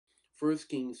First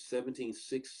Kings 17,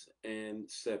 6 and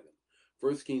 7.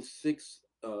 First Kings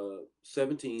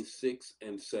 17, 6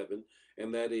 and 7.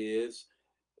 And that is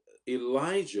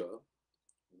Elijah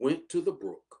went to the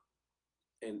brook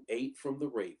and ate from the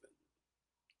raven.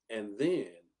 And then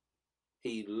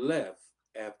he left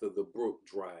after the brook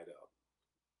dried up.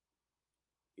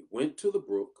 He went to the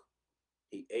brook,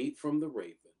 he ate from the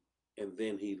raven, and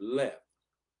then he left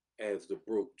as the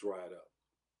brook dried up.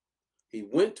 He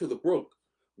went to the brook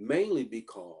mainly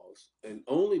because, and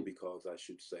only because I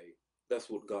should say, that's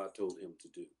what God told him to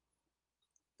do.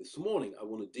 This morning, I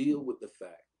want to deal with the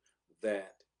fact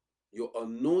that your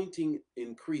anointing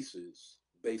increases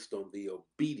based on the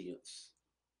obedience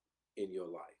in your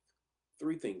life.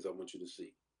 Three things I want you to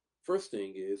see. First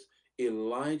thing is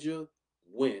Elijah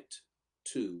went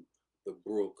to the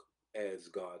brook as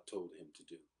God told him to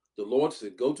do. The Lord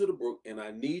said, go to the brook and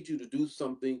I need you to do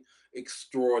something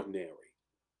extraordinary.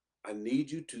 I need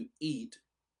you to eat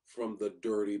from the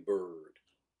dirty bird,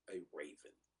 a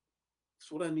raven.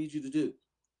 That's what I need you to do.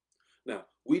 Now,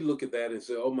 we look at that and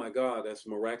say, oh my God, that's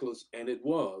miraculous. And it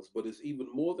was, but it's even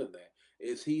more than that.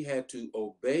 Is he had to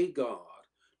obey God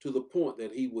to the point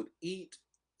that he would eat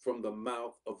from the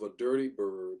mouth of a dirty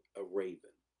bird, a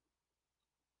raven.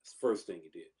 That's the first thing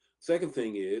he did. Second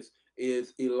thing is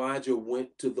Elijah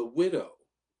went to the widow.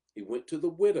 He went to the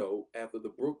widow after the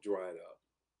brook dried up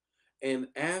and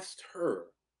asked her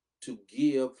to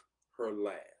give her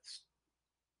last.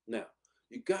 Now,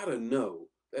 you got to know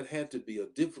that had to be a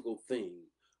difficult thing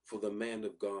for the man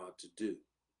of God to do.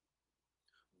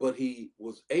 But he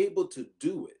was able to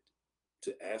do it,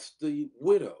 to ask the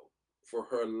widow for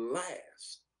her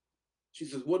last. She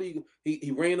says, what are you,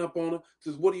 he ran up on her,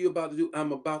 says, what are you about to do?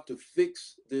 I'm about to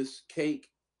fix this cake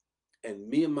and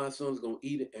me and my son's going to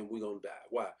eat it and we're going to die.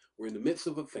 Why? We're in the midst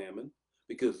of a famine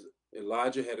because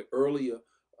Elijah had earlier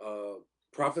uh,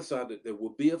 prophesied that there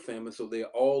will be a famine. So they're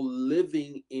all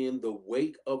living in the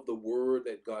wake of the word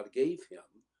that God gave him.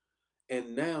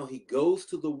 And now he goes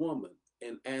to the woman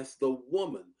and asks the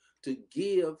woman to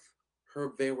give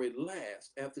her very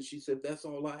last after she said, that's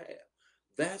all I have.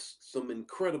 That's some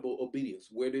incredible obedience.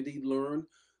 Where did he learn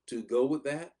to go with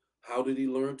that? How did he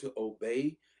learn to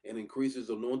obey and increase his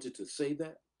anointing to say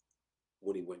that?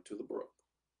 When he went to the brook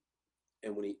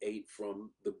and when he ate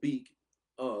from the beak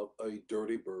of a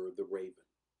dirty bird, the raven.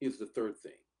 Here's the third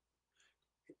thing.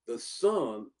 The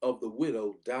son of the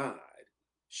widow died.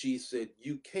 She said,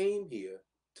 you came here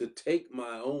to take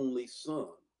my only son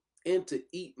and to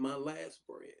eat my last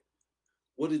bread.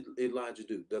 What did Elijah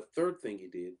do? The third thing he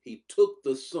did, he took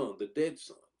the son, the dead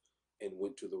son, and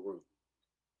went to the room.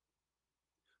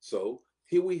 So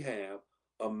here we have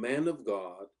a man of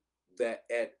God that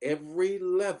at every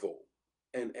level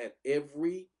and at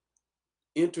every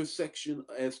intersection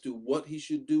as to what he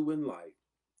should do in life,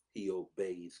 he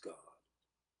obeys God.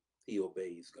 He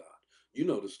obeys God. You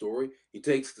know the story. He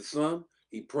takes the son,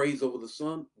 he prays over the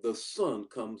son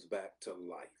comes back to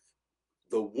life.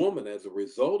 The woman, as a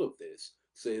result of this,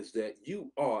 says that you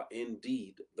are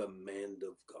indeed the man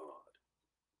of God.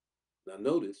 Now,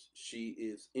 notice she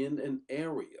is in an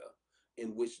area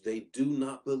in which they do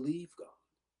not believe God.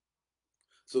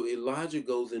 So Elijah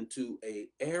goes into an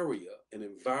area, an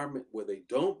environment where they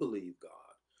don't believe God,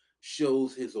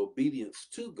 shows his obedience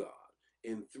to God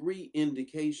in three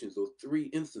indications or three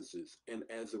instances. And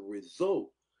as a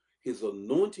result, his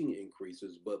anointing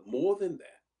increases. But more than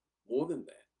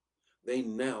that, they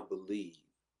now believe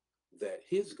that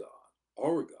his God,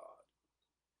 our God,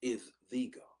 is the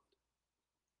God.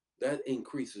 That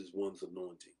increases one's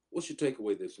anointing. What's your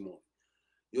takeaway this morning?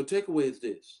 Your takeaway is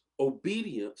this: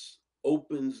 obedience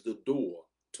opens the door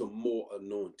to more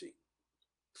anointing.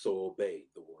 So obey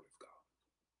the word of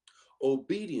God.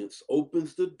 Obedience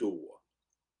opens the door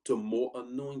to more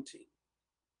anointing.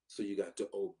 So you got to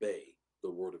obey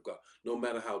the word of God. No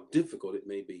matter how difficult it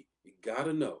may be, you got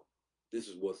to know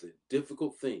this was a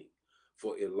difficult thing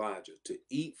for Elijah to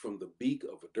eat from the beak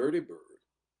of a dirty bird,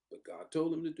 but God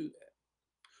told him to do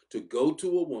that. To go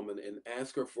to a woman and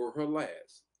ask her for her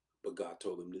last, but God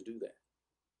told him to do that.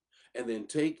 And then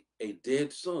take a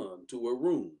dead son to a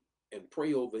room and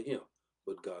pray over him,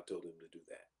 but God told him to do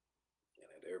that. And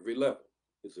at every level,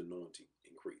 his anointing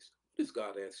increased. What is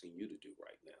God asking you to do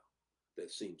right now that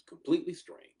seems completely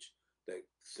strange, that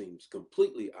seems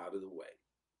completely out of the way?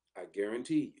 I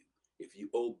guarantee you, if you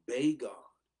obey God,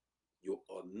 your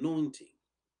anointing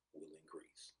will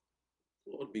increase.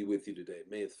 Lord be with you today.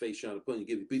 May his face shine upon you,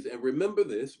 give you peace. And remember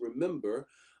this, remember,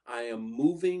 I am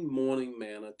moving Morning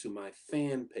Manna to my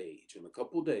fan page. In a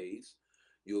couple days,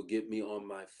 you'll get me on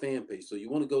my fan page. So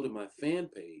you want to go to my fan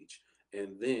page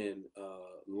and then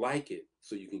like it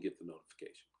so you can get the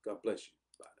notification. God bless. bless you.